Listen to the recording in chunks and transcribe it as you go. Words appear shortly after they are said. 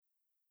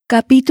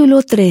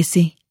Capítulo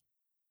 13.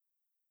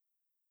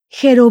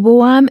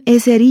 Jeroboam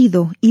es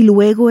herido y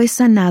luego es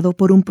sanado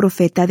por un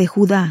profeta de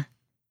Judá.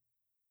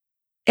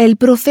 El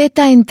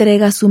profeta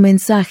entrega su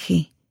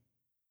mensaje.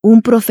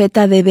 Un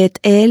profeta de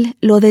Bet-El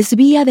lo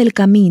desvía del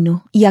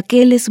camino y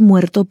aquel es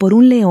muerto por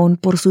un león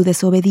por su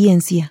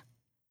desobediencia.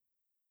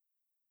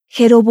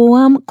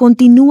 Jeroboam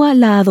continúa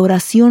la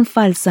adoración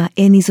falsa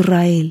en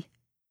Israel.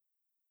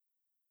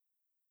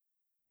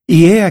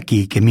 Y he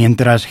aquí que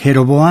mientras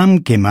Jeroboam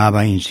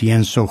quemaba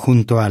incienso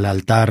junto al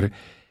altar,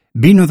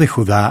 vino de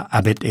Judá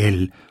a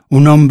Bet-El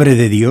un hombre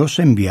de Dios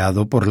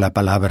enviado por la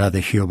palabra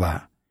de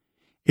Jehová.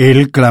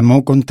 Él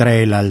clamó contra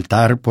el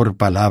altar por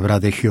palabra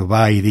de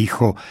Jehová y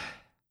dijo: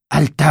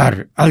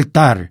 «Altar,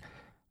 altar,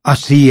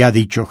 así ha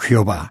dicho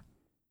Jehová.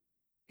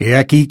 He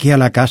aquí que a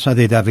la casa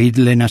de David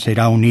le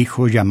nacerá un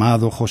hijo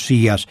llamado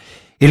Josías,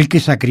 el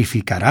que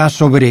sacrificará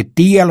sobre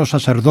ti a los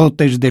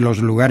sacerdotes de los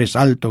lugares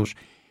altos,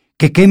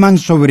 que queman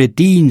sobre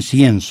ti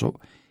incienso,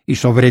 y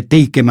sobre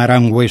ti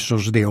quemarán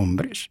huesos de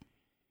hombres».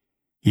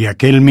 Y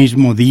aquel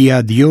mismo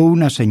día dio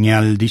una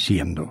señal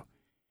diciendo: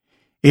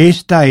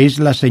 «Esta es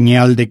la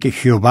señal de que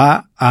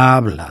Jehová ha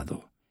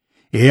hablado.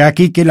 He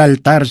aquí que el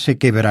altar se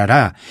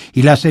quebrará,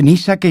 y la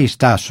ceniza que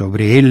está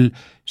sobre él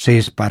se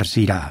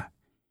esparcirá».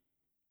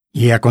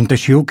 Y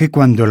aconteció que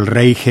cuando el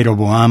rey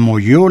Jeroboam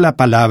oyó la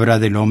palabra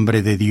del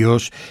hombre de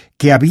Dios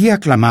que había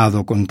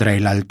clamado contra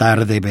el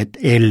altar de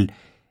Bet-El,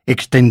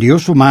 extendió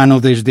su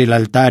mano desde el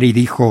altar y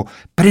dijo: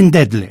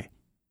 «Prendedle».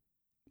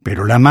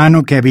 Pero la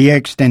mano que había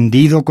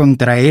extendido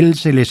contra él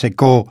se le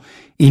secó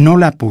y no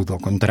la pudo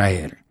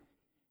contraer.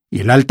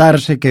 Y el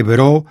altar se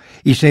quebró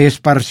y se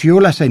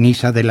esparció la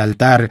ceniza del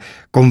altar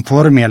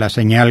conforme a la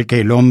señal que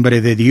el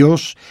hombre de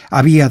Dios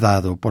había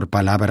dado por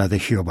palabra de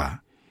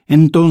Jehová.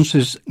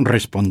 Entonces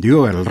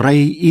respondió el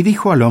rey y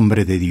dijo al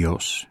hombre de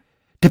Dios: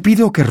 «Te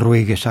pido que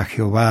ruegues a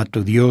Jehová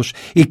tu Dios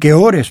y que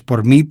ores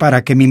por mí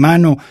para que mi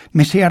mano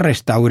me sea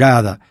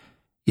restaurada».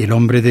 Y el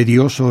hombre de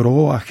Dios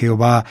oró a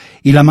Jehová,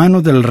 y la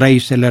mano del rey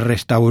se le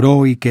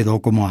restauró y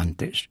quedó como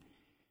antes.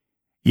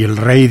 Y el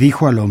rey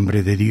dijo al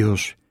hombre de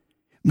Dios: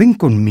 «Ven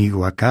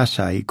conmigo a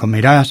casa y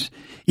comerás,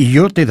 y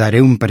yo te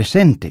daré un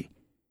presente».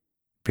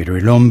 Pero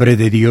el hombre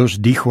de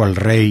Dios dijo al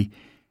rey: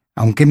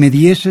 «Aunque me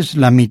dieses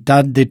la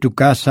mitad de tu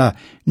casa,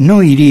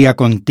 no iría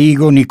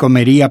contigo, ni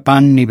comería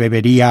pan, ni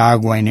bebería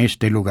agua en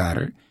este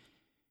lugar.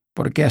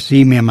 Porque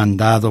así me ha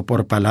mandado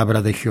por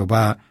palabra de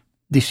Jehová,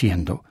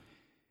 diciendo: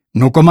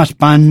 No comas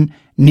pan,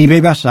 ni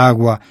bebas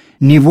agua,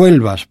 ni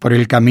vuelvas por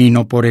el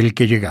camino por el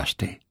que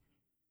llegaste».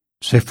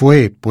 Se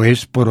fue,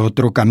 pues, por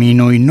otro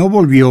camino, y no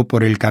volvió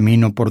por el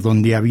camino por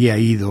donde había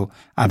ido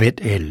a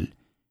Bet-El.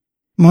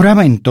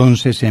 Moraba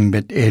entonces en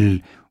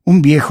Bet-El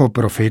un viejo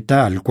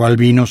profeta, al cual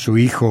vino su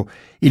hijo,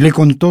 y le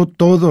contó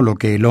todo lo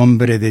que el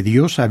hombre de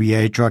Dios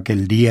había hecho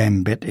aquel día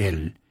en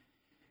Bet-El.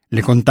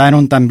 Le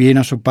contaron también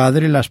a su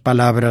padre las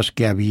palabras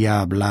que había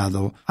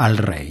hablado al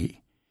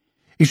rey.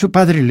 Y su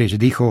padre les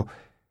dijo: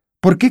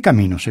 «¿Por qué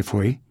camino se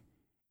fue?».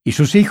 Y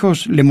sus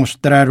hijos le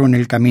mostraron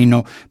el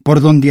camino por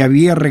donde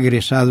había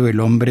regresado el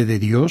hombre de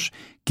Dios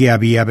que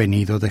había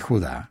venido de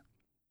Judá.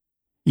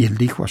 Y él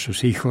dijo a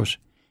sus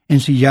hijos: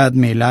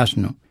 «Ensilladme el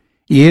asno».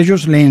 Y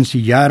ellos le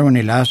ensillaron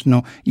el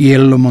asno, y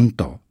él lo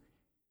montó.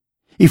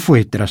 Y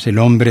fue tras el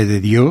hombre de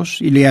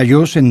Dios, y le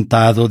halló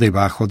sentado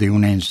debajo de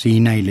una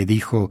encina, y le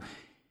dijo: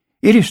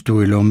 «¿Eres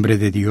tú el hombre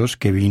de Dios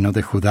que vino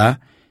de Judá?».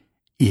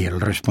 Y él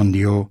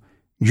respondió: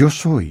 «Yo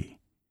soy».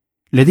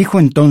 Le dijo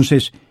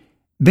entonces: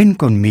 «Ven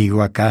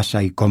conmigo a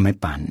casa y come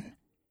pan».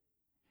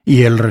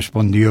 Y él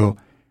respondió: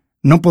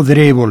 «No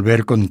podré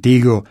volver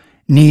contigo,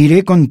 ni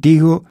iré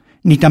contigo,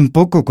 ni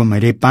tampoco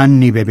comeré pan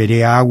ni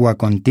beberé agua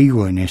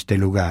contigo en este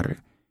lugar.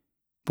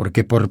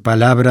 Porque por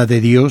palabra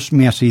de Dios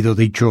me ha sido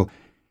dicho: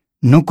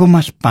 no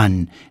comas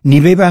pan,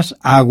 ni bebas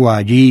agua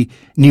allí,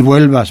 ni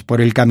vuelvas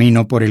por el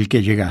camino por el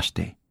que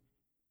llegaste».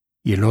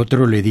 Y el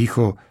otro le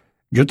dijo: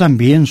 «Yo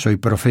también soy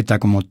profeta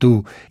como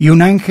tú, y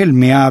un ángel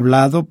me ha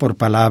hablado por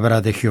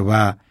palabra de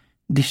Jehová,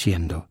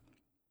 diciendo: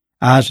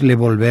 hazle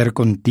volver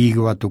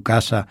contigo a tu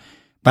casa,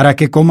 para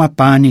que coma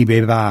pan y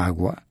beba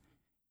agua».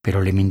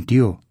 Pero le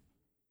mintió.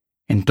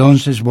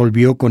 Entonces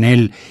volvió con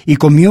él, y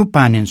comió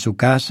pan en su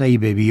casa y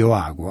bebió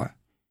agua.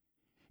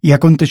 Y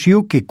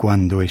aconteció que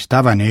cuando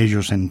estaban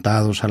ellos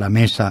sentados a la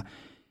mesa,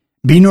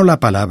 vino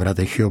la palabra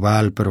de Jehová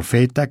al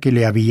profeta que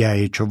le había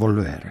hecho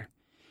volver.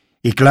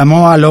 Y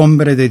clamó al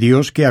hombre de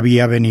Dios que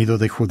había venido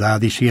de Judá,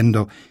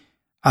 diciendo: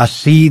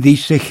 «Así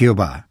dice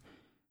Jehová,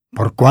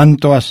 por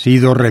cuanto has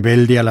sido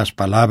rebelde a las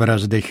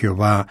palabras de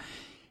Jehová,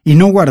 y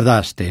no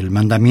guardaste el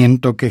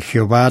mandamiento que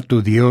Jehová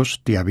tu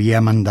Dios te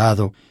había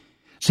mandado,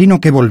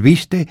 sino que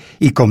volviste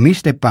y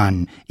comiste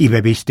pan y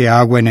bebiste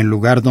agua en el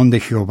lugar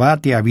donde Jehová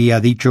te había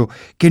dicho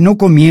que no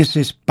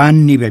comieses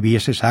pan ni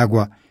bebieses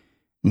agua,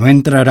 no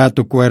entrará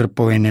tu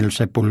cuerpo en el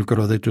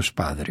sepulcro de tus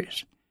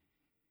padres».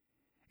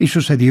 Y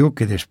sucedió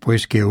que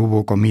después que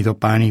hubo comido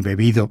pan y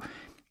bebido,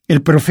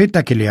 el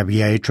profeta que le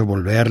había hecho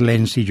volver le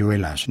ensilló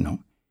el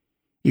asno.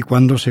 Y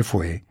cuando se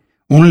fue,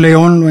 un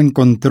león lo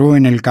encontró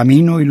en el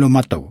camino y lo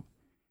mató.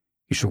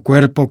 y su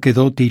cuerpo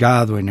quedó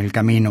tirado en el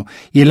camino,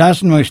 y el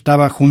asno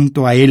estaba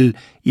junto a él,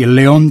 y el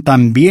león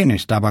también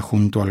estaba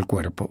junto al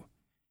cuerpo.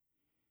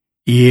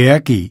 Y he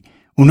aquí,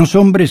 unos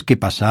hombres que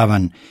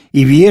pasaban,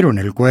 y vieron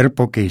el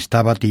cuerpo que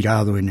estaba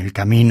tirado en el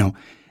camino,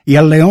 y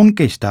al león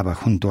que estaba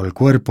junto al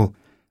cuerpo,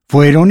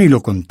 fueron y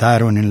lo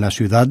contaron en la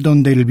ciudad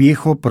donde el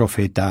viejo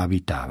profeta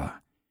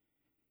habitaba.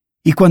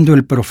 Y cuando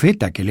el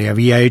profeta que le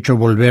había hecho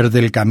volver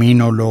del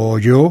camino lo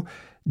oyó,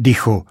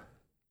 dijo: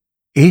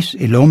 «Es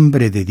el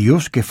hombre de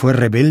Dios que fue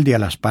rebelde a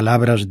las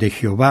palabras de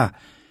Jehová.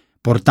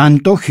 Por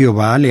tanto,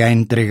 Jehová le ha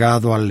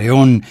entregado al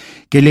león,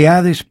 que le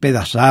ha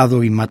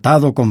despedazado y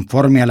matado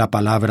conforme a la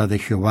palabra de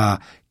Jehová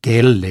que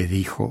él le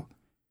dijo».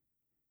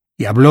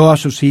 Y habló a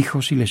sus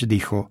hijos y les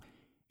dijo: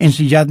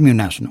 «Ensilladme un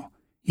asno».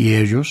 Y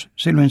ellos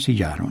se lo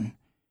ensillaron.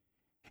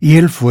 Y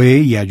él fue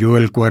y halló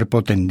el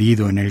cuerpo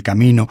tendido en el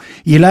camino,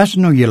 y el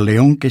asno y el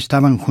león que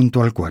estaban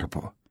junto al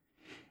cuerpo.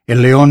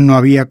 El león no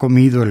había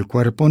comido el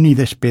cuerpo ni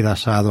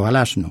despedazado al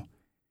asno.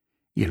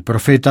 Y el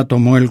profeta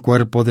tomó el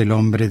cuerpo del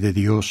hombre de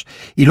Dios,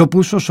 y lo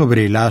puso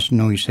sobre el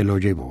asno y se lo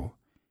llevó.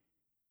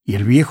 Y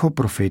el viejo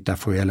profeta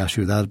fue a la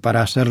ciudad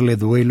para hacerle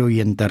duelo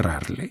y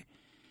enterrarle.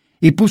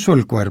 Y puso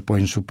el cuerpo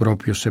en su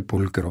propio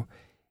sepulcro,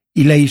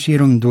 y le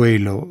hicieron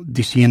duelo,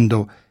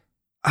 diciendo: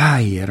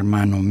 «¡Ay,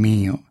 hermano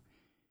mío!».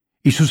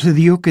 Y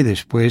sucedió que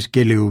después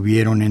que le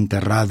hubieron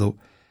enterrado,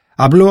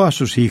 habló a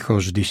sus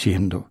hijos,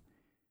 diciendo: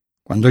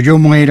 «Cuando yo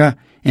muera,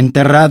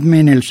 enterradme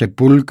en el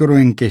sepulcro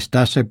en que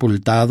está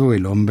sepultado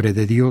el hombre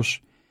de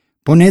Dios.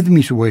 Poned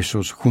mis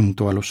huesos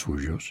junto a los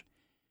suyos.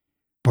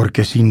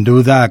 Porque sin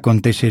duda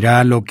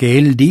acontecerá lo que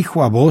él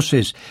dijo a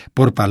voces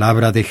por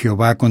palabra de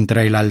Jehová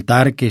contra el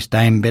altar que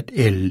está en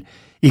Bet-el,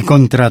 y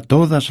contra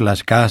todas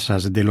las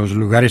casas de los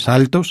lugares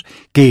altos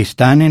que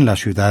están en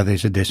las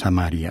ciudades de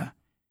Samaria».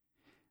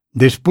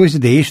 Después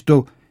de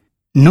esto,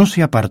 no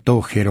se apartó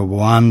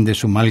Jeroboam de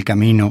su mal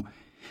camino,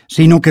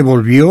 sino que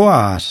volvió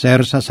a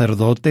hacer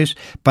sacerdotes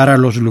para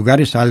los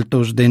lugares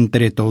altos de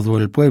entre todo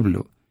el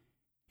pueblo,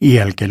 y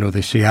al que lo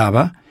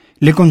deseaba,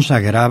 le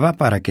consagraba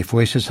para que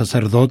fuese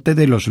sacerdote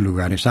de los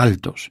lugares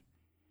altos.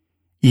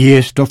 Y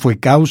esto fue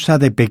causa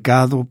de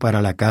pecado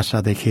para la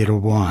casa de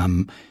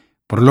Jeroboam,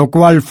 por lo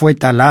cual fue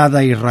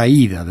talada y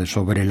raída de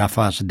sobre la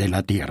faz de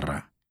la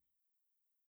tierra.